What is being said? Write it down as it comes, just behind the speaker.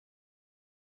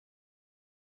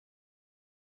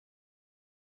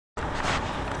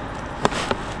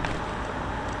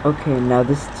Okay, now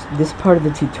this part of the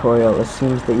tutorial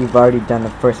assumes that you've already done the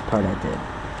first part I did.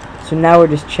 So now we're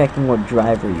just checking what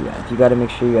driver you have. You gotta make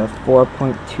sure you have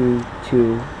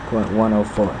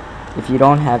 4.22.104. If you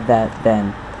don't have that,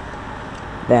 then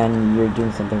you're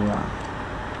doing something wrong.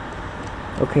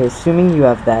 Okay, assuming you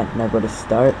have that, now go to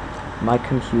Start, My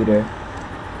Computer,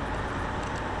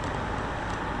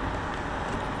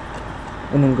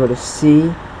 and then go to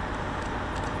C,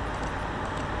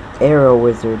 Airo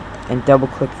Wizard, and double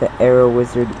click the Airo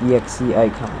Wizard exe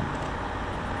icon.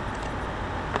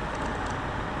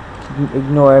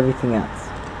 Ignore everything else.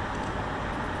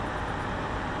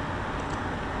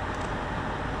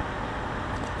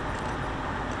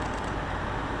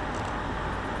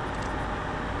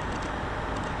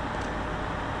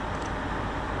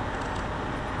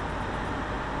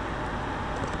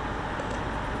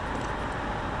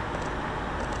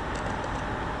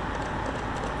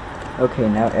 Okay,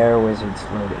 now Airo Wizard's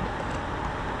loaded.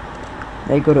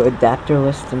 Now you go to adapter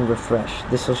list and refresh.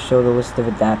 This will show the list of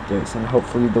adapters, and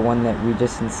hopefully the one that we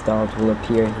just installed will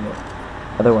appear here.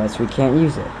 Otherwise we can't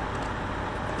use it.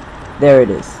 There it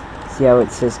is. See how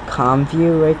it says COM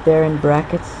view right there in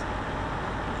brackets?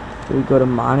 So we go to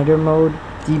monitor mode,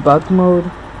 debug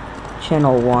mode,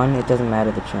 channel 1, it doesn't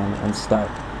matter the channel, and start.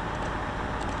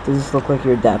 Does this look like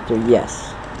your adapter?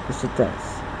 Yes. Yes it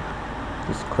does.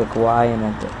 Just click Y and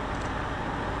enter.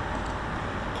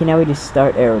 Okay, now we just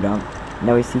start AeroDump.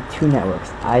 Now we see two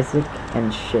networks, Isaac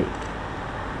and Shape.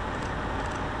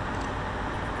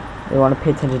 We want to pay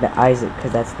attention to Isaac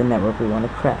because that's the network we want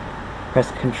to crack.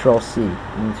 Press Control C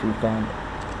once we found it.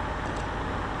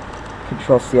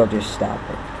 Control C will just stop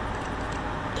it.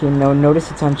 Okay, now notice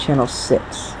it's on channel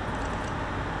 6. So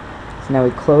now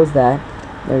we close that.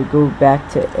 Now we go back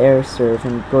to AirServe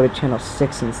and go to channel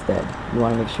 6 instead. You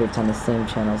want to make sure it's on the same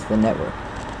channel as the network.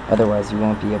 Otherwise you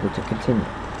won't be able to continue.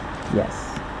 Yes.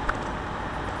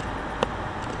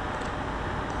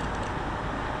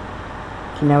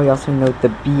 Okay, now we also note the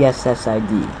BSS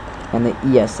ID and the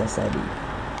ESS ID.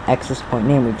 Access point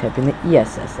name, we type in the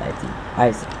ESS ID,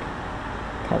 Isaac.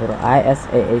 Capital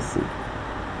ISAAC.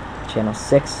 Channel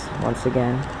 6, once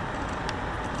again.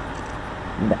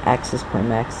 And the access point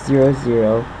max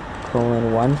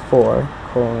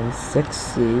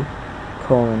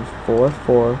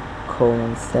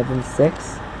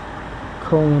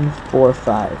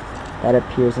 00:1:4:6C:44:76:45. That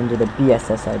appears under the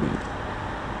BSS ID.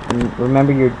 And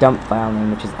remember your dump file name,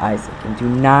 which is Isaac, and do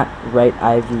not write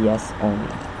IVS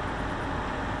only.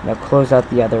 Now close out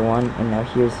the other one, and now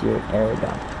here's your error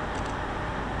dump.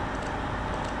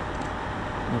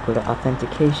 Now go to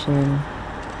authentication,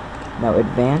 now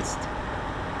advanced,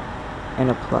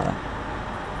 and apply,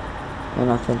 and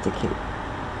authenticate.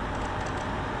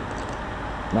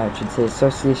 Now it should say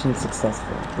association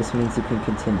successful. This means you can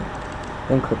continue.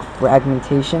 Then click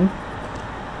fragmentation.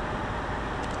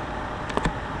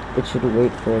 It should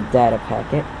wait for a data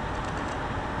packet.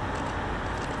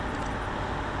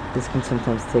 This can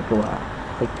sometimes take a while.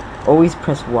 Always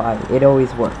press Y. It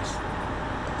always works. So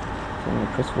I'm going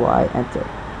to press Y, enter.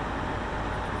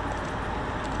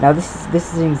 Now this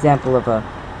is an example of a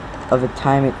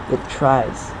time it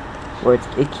tries, where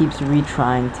it keeps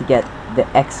retrying to get the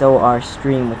XOR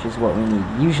stream, which is what we need.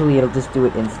 Usually it'll just do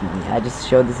it instantly. I just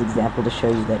showed this example to show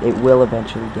you that it will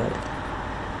eventually get it.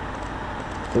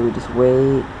 So we just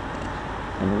wait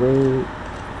and wait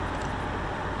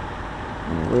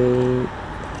and wait.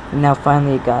 And now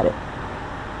finally it got it.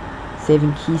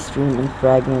 Saving key stream and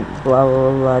fragment blah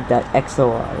blah blah dot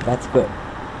XOR. That's good.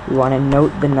 We want to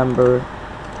note the number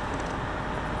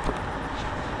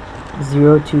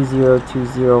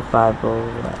 020205 blah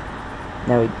blah blah.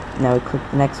 Now we click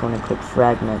the next one and click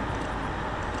fragment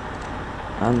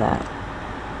on that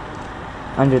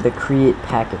under the create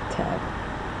packet tab.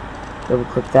 Double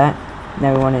click that.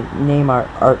 Now we want to name our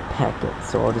art packet,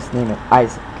 so I'll just name it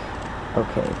Isaac.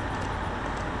 Okay.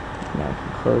 Now I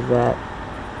can close that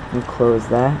and close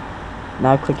that.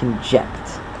 Now I click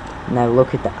inject. Now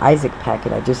look at the Isaac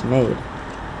packet I just made.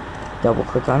 Double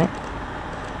click on it.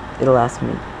 It'll ask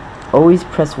me. Always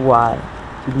press Y.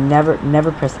 You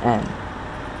never press N.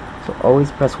 So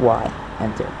always press Y.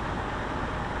 Enter.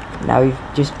 Now we've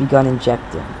just begun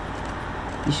injecting.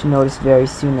 You should notice very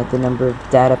soon that the number of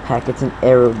data packets in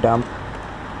AeroDump,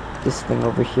 this thing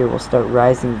over here, will start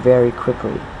rising very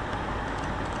quickly.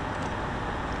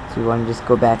 So we want to just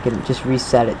go back and just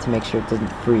reset it to make sure it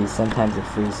doesn't freeze. Sometimes it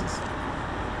freezes.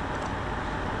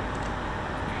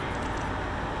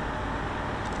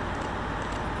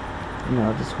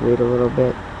 Now I'll just wait a little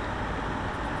bit.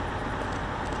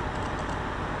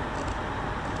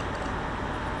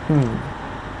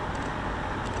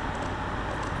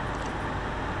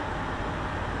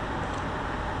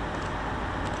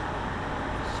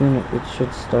 soon it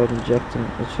should start injecting.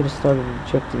 It should have started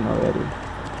injecting already.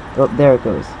 Oh, there it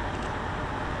goes.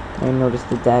 I noticed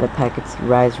the data packets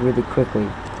rise really quickly.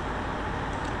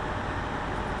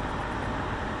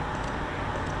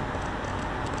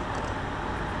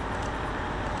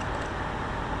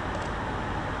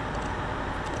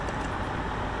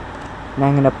 And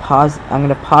I'm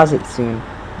gonna pause it soon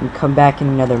and come back in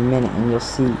another minute, and you'll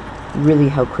see really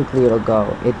how quickly it'll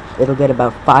go. It'll get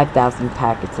about 5,000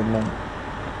 packets a minute.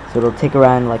 So it'll take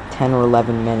around like 10 or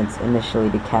 11 minutes initially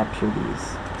to capture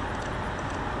these,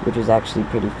 which is actually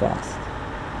pretty fast.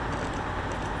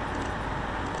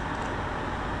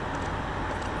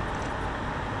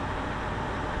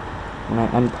 When I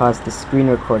unpause the screen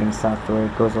recording software,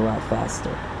 it goes a lot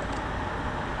faster.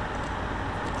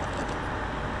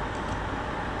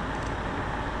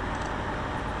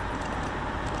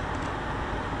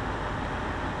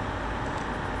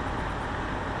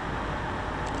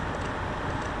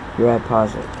 Here I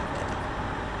pause it.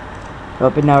 Oh,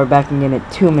 but now we're backing in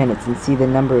at 2 minutes, and see the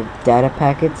number of data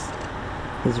packets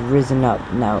has risen up.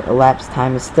 Now elapsed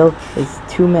time is 2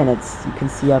 minutes. You can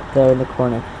see up there in the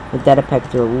corner the data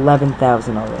packets are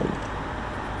 11,000 already.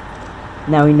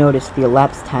 Now we notice the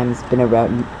elapsed time has been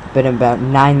about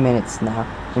 9 minutes now,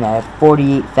 and I have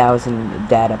 48,000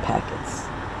 data packets,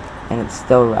 and it's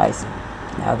still rising.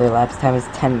 Now the elapsed time is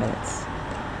 10 minutes.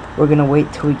 We're gonna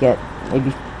wait till we get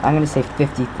maybe, I'm going to say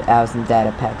 50,000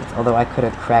 data packets, although I could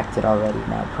have cracked it already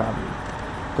now, probably.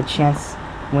 The chance,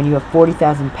 when you have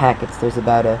 40,000 packets, there's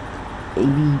about a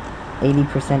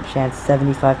 80% chance,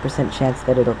 75% chance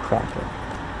that it'll crack it.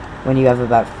 When you have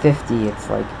about 50, it's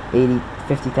like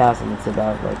 50,000, it's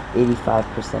about like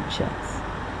 85% chance.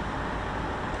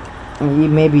 I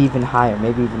mean, maybe even higher,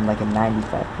 maybe even like a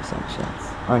 95% chance,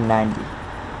 or 90.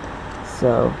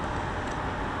 So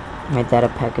my data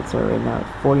packets are right now at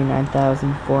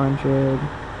 49,400,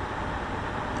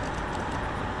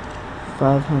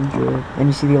 500, and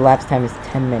you see the elapsed time is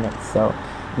 10 minutes, so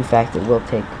in fact it will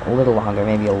take a little longer,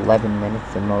 maybe 11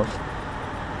 minutes at most,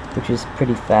 which is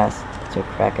pretty fast to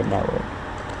crack a network,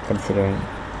 considering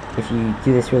if you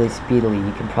do this really speedily,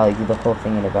 you can probably do the whole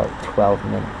thing in about 12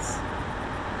 minutes.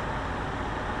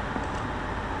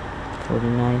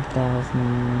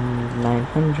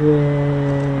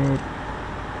 49,900.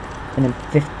 And then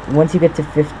once you get the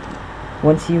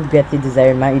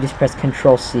desired amount, you just press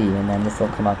Control-C, and then this will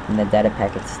come up, and the data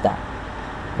packets stop.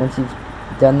 Once you've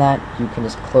done that, you can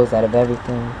just close out of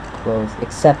everything, close,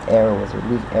 except Airo Wizard.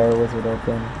 Leave Airo Wizard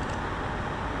open,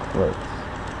 close.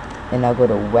 And now go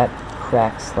to WEP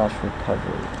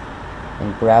crack/recovery,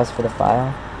 and browse for the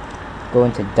file. Go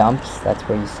into dumps, that's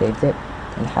where you saved it,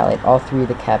 and highlight all 3 of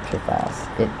the capture files.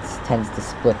 It tends to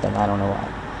split them, I don't know why.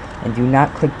 And do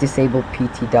not click disable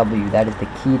PTW, that is the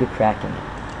key to cracking it.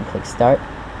 And click start,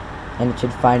 and it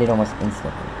should find it almost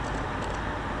instantly.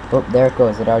 Oh, there it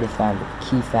goes, it already found it.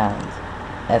 Key found.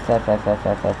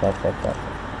 FFFFFFFFF.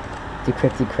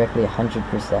 Decrypted correctly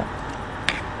 100%.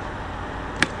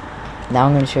 Now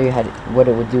I'm going to show you what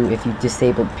it would do if you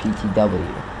disabled PTW.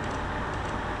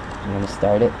 I'm going to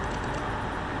start it.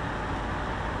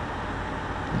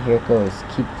 And here it goes.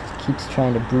 Keeps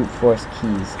trying to brute force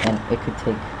keys, and it could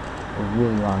take a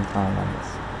really long time on this.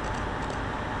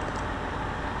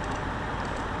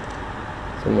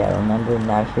 So yeah, remember,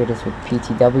 now here it is with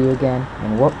PTW again,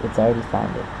 and whoop, it's already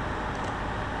found it.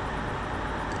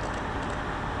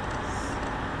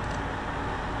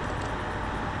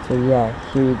 So yeah,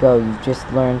 here you go, you've just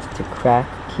learned to crack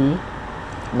key.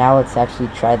 Now let's actually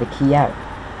try the key out.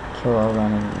 Kill all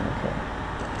running, okay.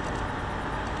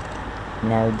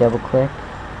 Now double click,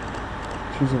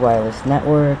 choose a wireless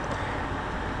network.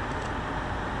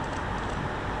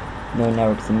 No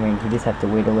networks in range, we just have to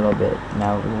wait a little bit.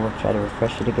 Now we'll try to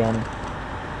refresh it again.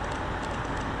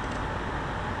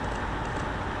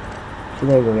 So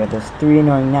there we go, we have those 3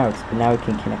 annoying networks, but now we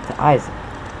can connect to Isaac.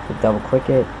 So double click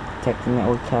it, detect the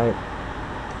network type,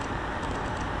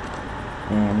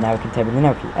 and now we can type in the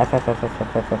network key.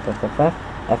 FFFFFFFFFF,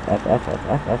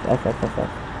 FFFFFFFFF.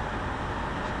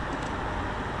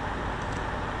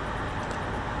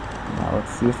 Now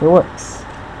let's see if it works.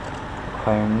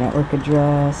 Acquiring network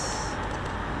address.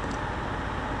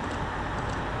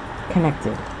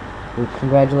 Connected. Well,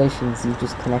 congratulations, you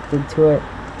just connected to it,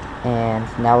 and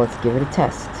now let's give it a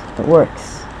test. It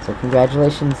works. So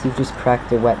congratulations, you've just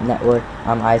cracked a WEP network.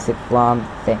 I'm Isaac Flom.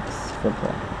 Thanks for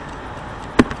playing.